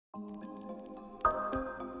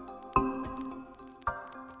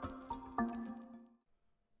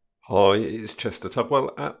Hi, it's Chester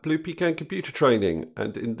Tugwell at Blue Pecan Computer Training,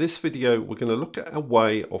 and in this video we're going to look at a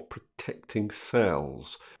way of protecting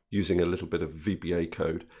cells using a little bit of VBA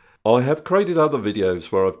code. I have created other videos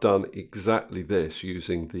where I've done exactly this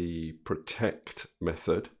using the protect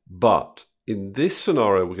method, but in this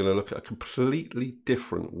scenario we're going to look at a completely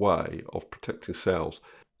different way of protecting cells.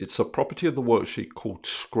 It's a property of the worksheet called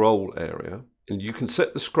scroll area. And you can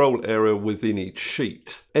set the scroll area within each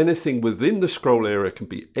sheet. Anything within the scroll area can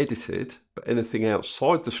be edited, but anything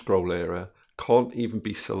outside the scroll area can't even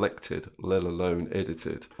be selected, let alone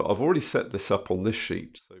edited. But I've already set this up on this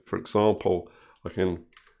sheet. So for example, I can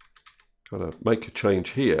kind of make a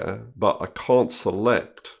change here, but I can't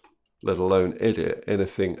select, let alone edit,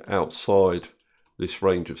 anything outside this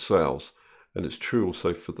range of cells. And it's true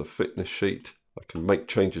also for the fitness sheet. I can make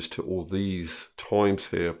changes to all these times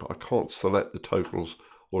here, but I can't select the totals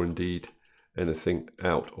or indeed anything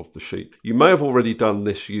out of the sheet. You may have already done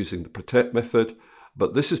this using the protect method,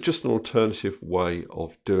 but this is just an alternative way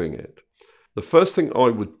of doing it. The first thing I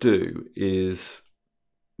would do is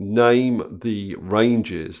name the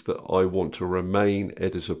ranges that I want to remain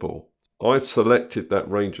editable. I've selected that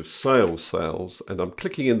range of sales cells and I'm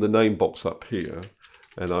clicking in the name box up here.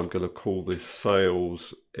 And I'm going to call this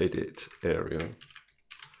Sales Edit Area.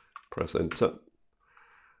 Press Enter.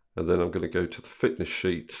 And then I'm going to go to the fitness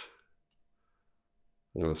sheet.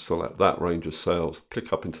 I'm going to select that range of cells,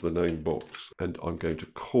 click up into the name box, and I'm going to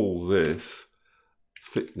call this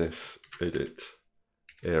Fitness Edit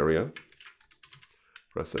Area.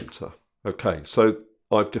 Press Enter. Okay, so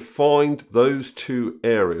I've defined those two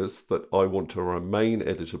areas that I want to remain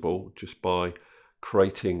editable just by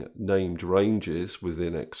creating named ranges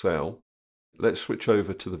within Excel. Let's switch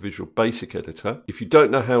over to the Visual Basic Editor. If you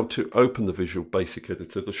don't know how to open the Visual Basic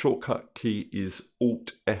Editor, the shortcut key is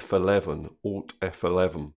Alt F11. Alt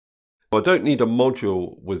F11. I don't need a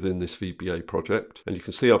module within this VBA project, and you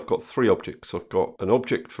can see I've got three objects. I've got an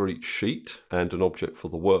object for each sheet and an object for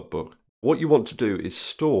the workbook. What you want to do is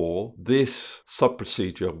store this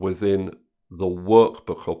sub-procedure within the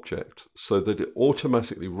workbook object so that it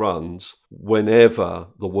automatically runs whenever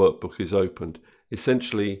the workbook is opened.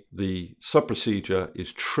 Essentially, the sub-procedure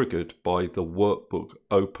is triggered by the workbook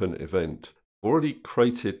open event. I've already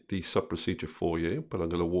created the sub-procedure for you, but I'm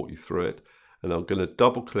going to walk you through it. And I'm going to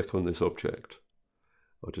double click on this object.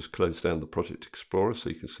 I'll just close down the Project Explorer so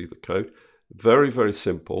you can see the code. Very, very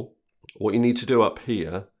simple. What you need to do up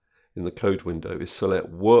here in the code window is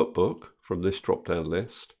select workbook from this drop-down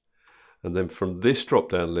list. And then from this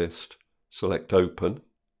drop-down list, select Open,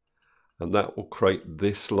 and that will create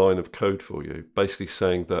this line of code for you, basically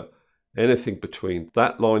saying that anything between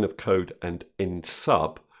that line of code and end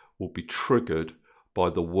sub will be triggered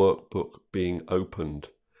by the workbook being opened.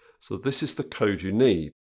 So this is the code you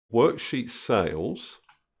need. Worksheet sales,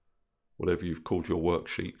 whatever you've called your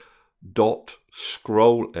worksheet, dot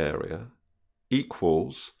scroll area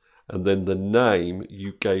equals, and then the name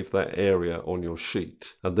you gave that area on your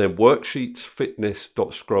sheet. And then worksheets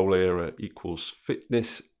fitness.scrollArea equals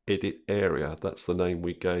FitnessEditArea. That's the name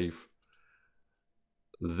we gave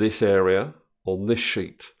this area on this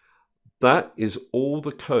sheet. That is all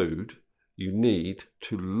the code you need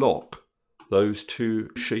to lock those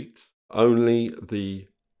two sheets. Only the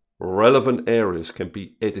relevant areas can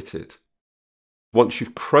be edited. Once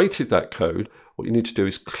you've created that code, what you need to do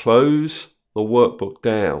is close the workbook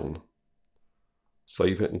down,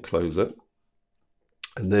 save it and close it,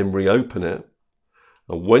 and then reopen it.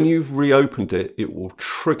 And when you've reopened it, it will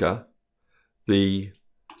trigger the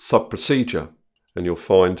sub-procedure, and you'll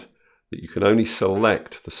find that you can only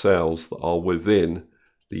select the cells that are within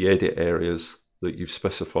the edit areas that you've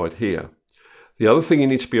specified here. The other thing you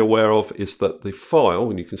need to be aware of is that the file,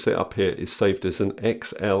 and you can see it up here, is saved as an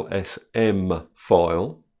XLSM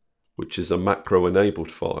file, which is a macro enabled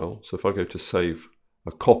file. So if I go to save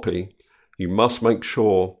a copy, you must make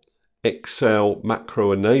sure Excel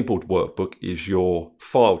macro enabled workbook is your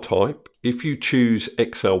file type. If you choose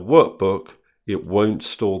Excel workbook, it won't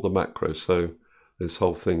store the macro. So this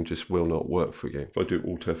whole thing just will not work for you. If I do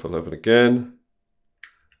Alt F11 again,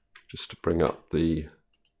 just to bring up the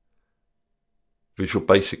Visual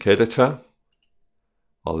Basic Editor,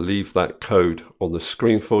 I'll leave that code on the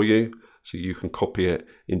screen for you so you can copy it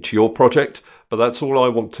into your project. But that's all I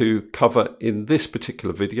want to cover in this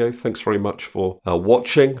particular video. Thanks very much for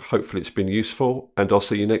watching. Hopefully it's been useful, and I'll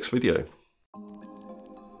see you next video.